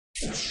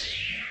The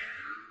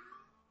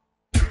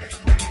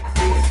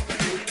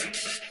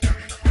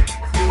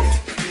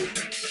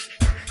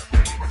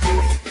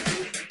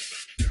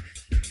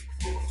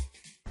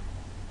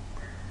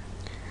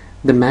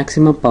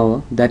maximum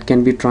power that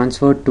can be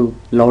transferred to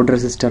load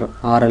resistor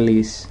RL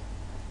is,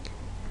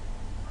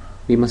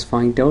 we must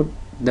find out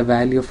the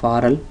value of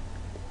RL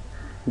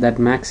that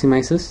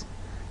maximizes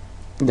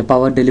the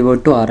power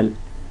delivered to RL.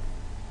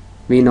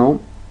 We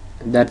know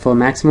that for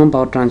maximum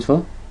power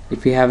transfer,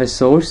 if we have a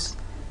source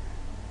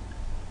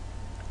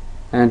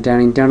and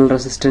an internal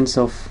resistance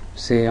of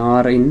say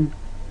R in,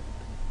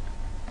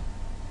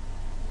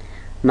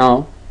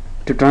 now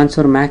to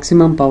transfer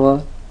maximum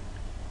power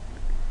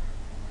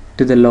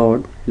to the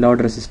load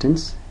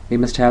resistance, we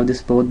must have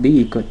this both be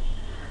equal.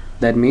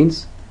 That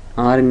means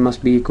Rin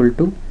must be equal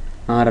to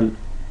RL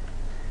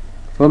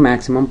for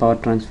maximum power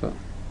transfer.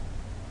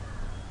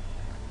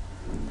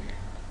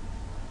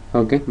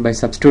 Okay, by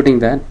substituting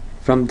that,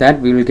 from that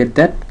we will get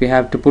that we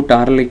have to put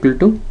RL equal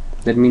to,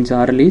 that means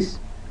RL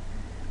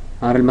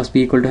must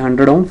be equal to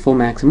 100 ohm for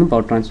maximum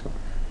power transfer.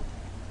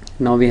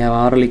 Now we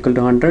have RL equal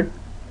to 100.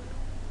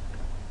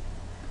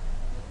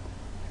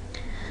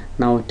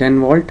 Now 10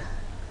 volt,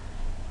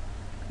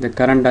 the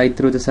current I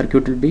through the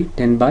circuit will be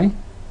 10 by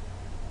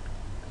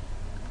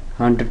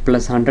 100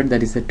 plus 100,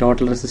 that is the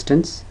total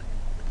resistance.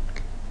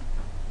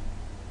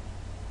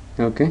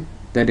 Okay,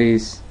 that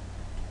is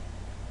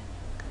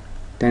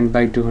 10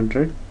 by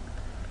 200.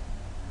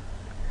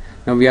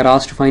 Now we are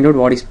asked to find out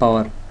what is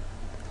power.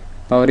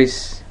 Power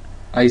is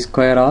I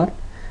square R,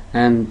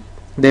 and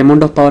the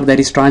amount of power that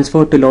is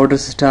transferred to load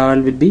resistor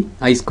RL will be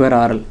I square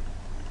RL.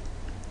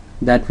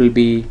 That will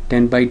be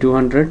 10 by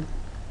 200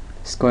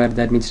 square,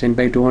 that means 10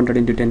 by 200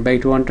 into 10 by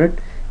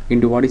 200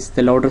 into what is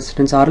the load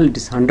resistance RL, it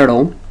is 100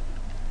 ohm.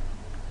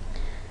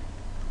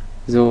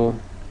 So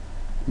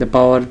the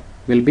power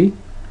will be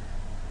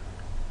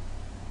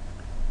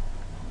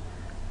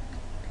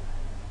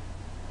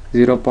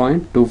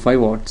 0.25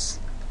 watts.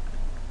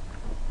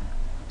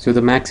 So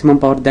the maximum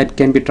power that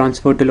can be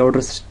transferred to load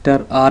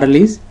resistor RL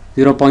is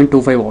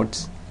 0.25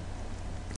 watts.